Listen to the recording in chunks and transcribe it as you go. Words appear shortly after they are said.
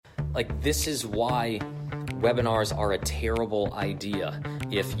Like, this is why webinars are a terrible idea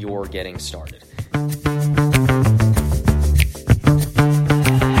if you're getting started.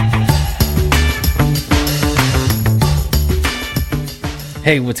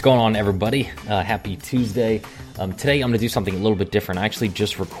 Hey, what's going on, everybody? Happy Tuesday. Today I'm going to do something a little bit different. I actually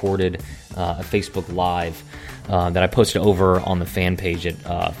just recorded a Facebook Live that I posted over on the fan page at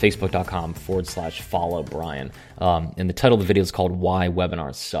facebook.com/follow Brian. And the title of the video is called Why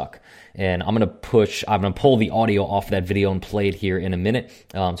Webinars Suck. And I'm going to pull the audio off that video and play it here in a minute.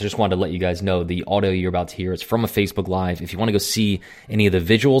 So just wanted to let you guys know the audio you're about to hear is from a Facebook Live. If you want to go see any of the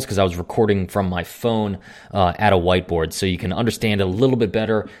visuals, because I was recording from my phone at a whiteboard, so you can understand it a little bit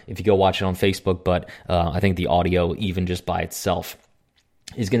better if you go watch it on Facebook. But I think the audio, even just by itself,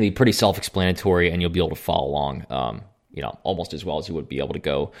 is going to be pretty self-explanatory, and you'll be able to follow along, almost as well as you would be able to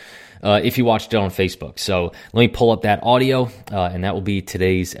go if you watched it on Facebook. So let me pull up that audio, and that will be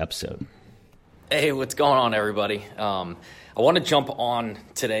today's episode. Hey, what's going on, everybody? I want to jump on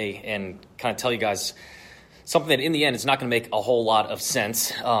today and kind of tell you guys something that in the end is not going to make a whole lot of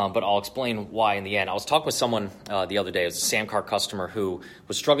sense, but I'll explain why in the end. I was talking with someone the other day. It was a Samcar customer who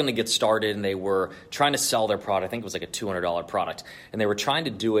was struggling to get started, and they were trying to sell their product. I think it was like a $200 product, and they were trying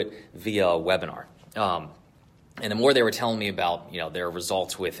to do it via a webinar. And the more they were telling me about, their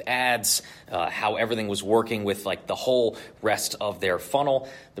results with ads, how everything was working with like the whole rest of their funnel,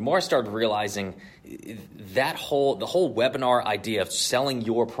 the more I started realizing the whole webinar idea of selling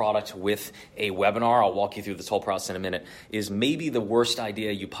your product with a webinar, I'll walk you through this whole process in a minute, is maybe the worst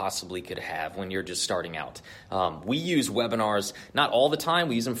idea you possibly could have when you're just starting out. We use webinars not all the time.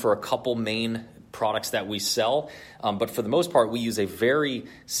 We use them for a couple main products that we sell, but for the most part, we use a very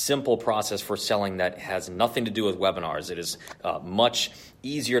simple process for selling that has nothing to do with webinars. It is much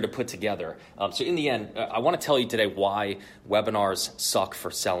easier to put together. So in the end, I want to tell you today why webinars suck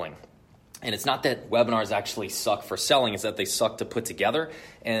for selling. And it's not that webinars actually suck for selling, it's that they suck to put together.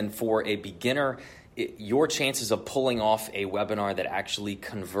 And for a beginner, your chances of pulling off a webinar that actually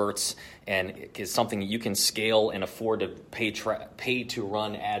converts and is something that you can scale and afford to pay to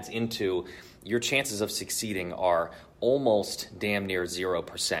run ads into, your chances of succeeding are almost damn near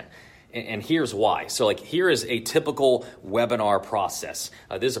 0%. And here's why. So here is a typical webinar process.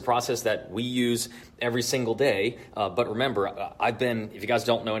 This is a process that we use every single day. But remember, if you guys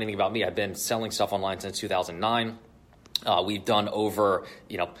don't know anything about me, I've been selling stuff online since 2009. We've done over,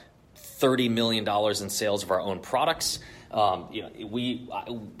 $30 million in sales of our own products. I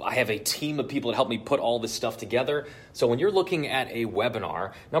have a team of people that help me put all this stuff together. So when you're looking at a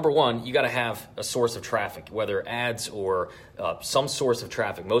webinar, number one, you got to have a source of traffic, whether ads or some source of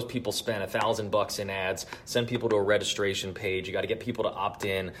traffic. Most people spend $1,000 in ads, send people to a registration page. You got to get people to opt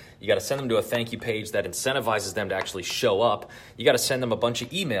in. You got to send them to a thank you page that incentivizes them to actually show up. You got to send them a bunch of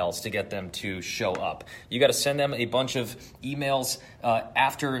emails to get them to show up. You got to send them a bunch of emails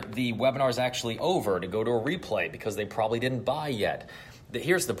after the webinar is actually over to go to a replay because they probably didn't buy yet.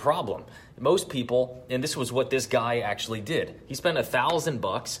 Here's the problem. Most people, and this was what this guy actually did. He spent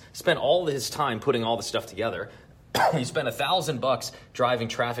 $1,000, spent all his time putting all this stuff together. He spent $1,000 driving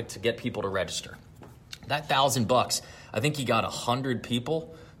traffic to get people to register. That $1,000, I think he got 100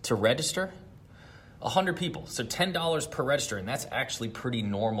 people to register. 100 people, so $10 per register, and that's actually pretty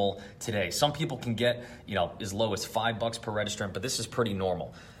normal today. Some people can get, as low as $5 per registrant, but this is pretty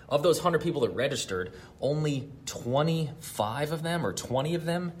normal. Of those 100 people that registered, only 25 of them or 20 of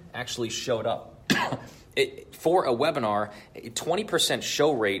them actually showed up. For a webinar, a 20%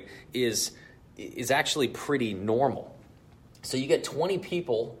 show rate is actually pretty normal. So you get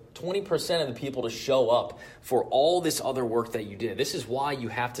 20% of the people to show up for all this other work that you did. This is why you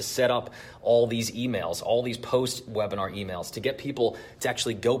have to set up all these emails, all these post-webinar emails, to get people to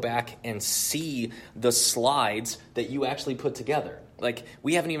actually go back and see the slides that you actually put together.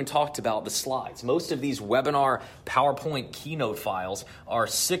 We haven't even talked about the slides. Most of these webinar PowerPoint keynote files are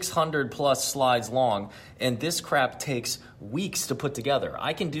 600 plus slides long, and this crap takes weeks to put together.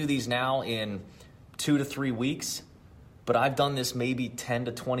 I can do these now in 2 to 3 weeks, but I've done this maybe 10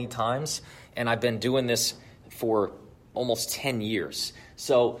 to 20 times, and I've been doing this for almost 10 years.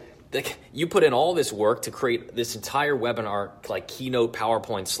 So you put in all this work to create this entire webinar, keynote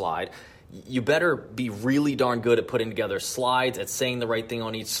PowerPoint slide. You better be really darn good at putting together slides, at saying the right thing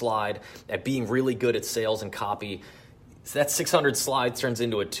on each slide, at being really good at sales and copy. So that 600 slides turns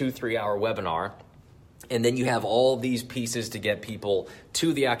into a 2-3 hour webinar. And then you have all these pieces to get people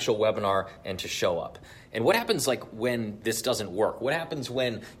to the actual webinar and to show up. And what happens when this doesn't work? What happens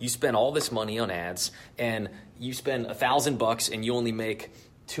when you spend all this money on ads and you spend $1,000 and you only make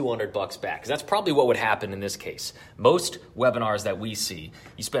 $200 back. Because that's probably what would happen in this case. Most webinars that we see,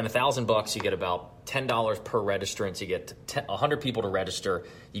 you spend $1,000, you get about $10 per registrant, you get 100 people to register,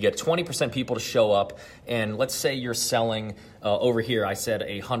 you get 20% people to show up, and let's say you're selling, over here I said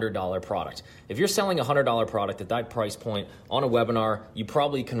a $100 product. If you're selling a $100 product at that price point on a webinar, you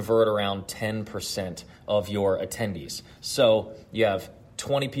probably convert around 10% of your attendees. So you have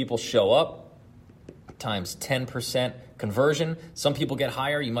 20 people show up times 10% conversion. Some people get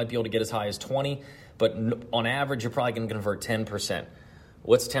higher. You might be able to get as high as 20, but on average, you're probably going to convert 10%.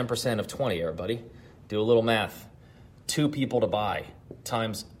 What's 10% of 20, everybody? Do a little math. 2 people to buy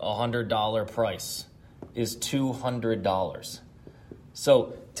times $100 price is $200.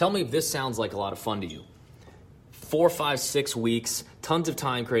 So tell me if this sounds like a lot of fun to you. 4, 5, 6 weeks, tons of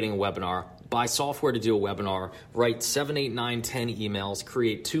time creating a webinar, buy software to do a webinar, write 7, 8, 9, 10 emails,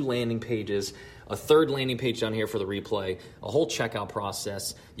 create 2 landing pages, a 3rd landing page down here for the replay, a whole checkout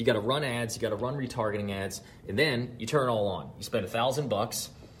process. You got to run ads, you got to run retargeting ads, and then you turn it all on. You spend $1,000.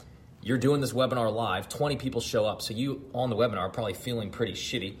 You're doing this webinar live. 20 people show up, so you on the webinar are probably feeling pretty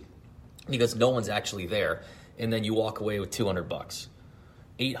shitty because no one's actually there. And then you walk away with $200,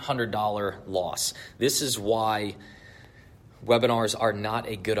 $800 loss. This is why webinars are not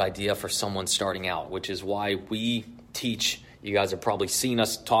a good idea for someone starting out, which is why we teach. You guys have probably seen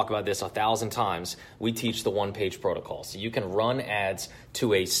us talk about this 1,000 times. We teach the one-page protocol. So you can run ads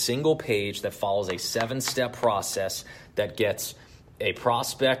to a single page that follows a 7-step process that gets a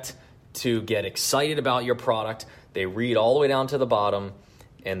prospect to get excited about your product. They read all the way down to the bottom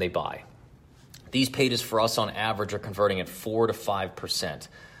and they buy. These pages for us on average are converting at 4 to 5%.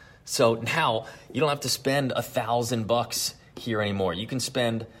 So now you don't have to spend $1,000 here anymore. You can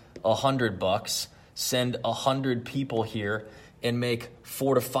spend $100, send 100 people here, and make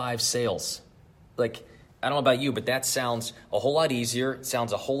 4 to 5 sales. Like, I don't know about you, but that sounds a whole lot easier. It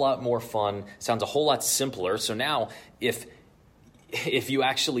sounds a whole lot more fun. Sounds a whole lot simpler. So now, if you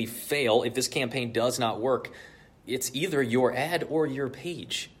actually fail, if this campaign does not work, it's either your ad or your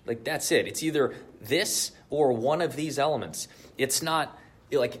page. Like, that's it. It's either this or one of these elements. It's not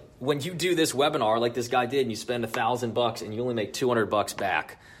like when you do this webinar like this guy did and you spend $1,000 and you only make $200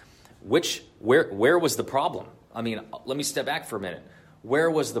 back. Where was the problem? I mean, let me step back for a minute.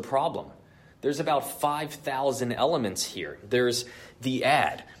 Where was the problem? There's about 5,000 elements here. There's the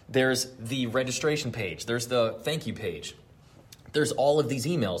ad. There's the registration page. There's the thank you page. There's all of these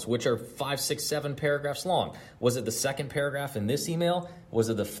emails, which are 5, 6, 7 paragraphs long. Was it the 2nd paragraph in this email? Was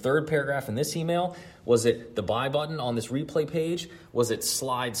it the 3rd paragraph in this email? Was it the buy button on this replay page? Was it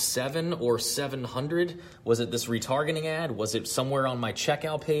slide 7 or 700? Was it this retargeting ad? Was it somewhere on my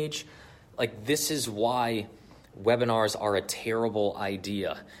checkout page? Like, this is why webinars are a terrible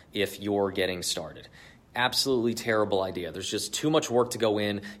idea if you're getting started. Absolutely terrible idea. There's just too much work to go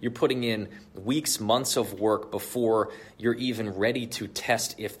in. You're putting in weeks, months of work before you're even ready to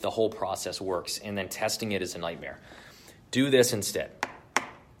test if the whole process works, and then testing it is a nightmare. Do this instead.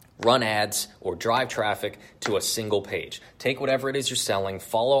 Run ads or drive traffic to a single page. Take whatever it is you're selling,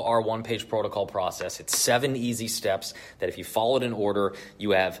 follow our one-page protocol process. It's 7 easy steps that if you follow it in order,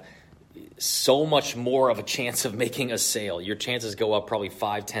 you have so much more of a chance of making a sale. Your chances go up probably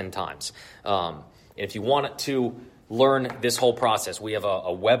 5, 10 times. If you want to learn this whole process, we have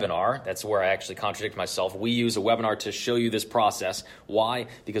a webinar. That's where I actually contradict myself. We use a webinar to show you this process. Why?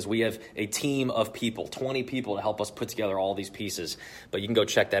 Because we have a team of people, 20 people to help us put together all these pieces. But you can go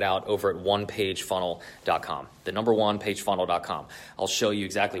check that out over at onepagefunnel.com, the number onepagefunnel.com. I'll show you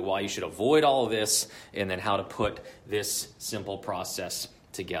exactly why you should avoid all of this and then how to put this simple process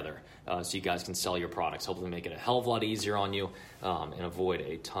together so you guys can sell your products. Hopefully make it a hell of a lot easier on you and avoid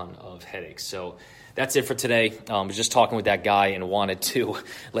a ton of headaches. So that's it for today. I was just talking with that guy and wanted to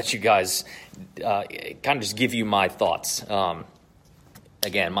let you guys kind of just give you my thoughts.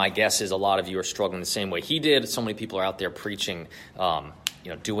 Again, my guess is a lot of you are struggling the same way he did. So many people are out there preaching,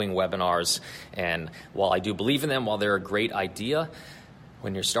 doing webinars. And while I do believe in them, while they're a great idea,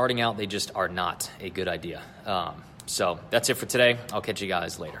 when you're starting out, they just are not a good idea. So that's it for today. I'll catch you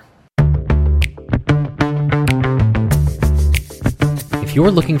guys later. If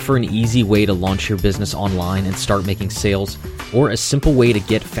you're looking for an easy way to launch your business online and start making sales, or a simple way to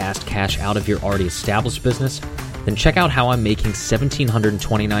get fast cash out of your already established business, then check out how I'm making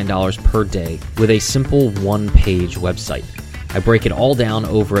 $1,729 per day with a simple one-page website. I break it all down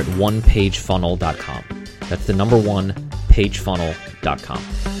over at onepagefunnel.com. That's the number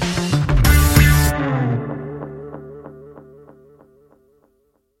onepagefunnel.com.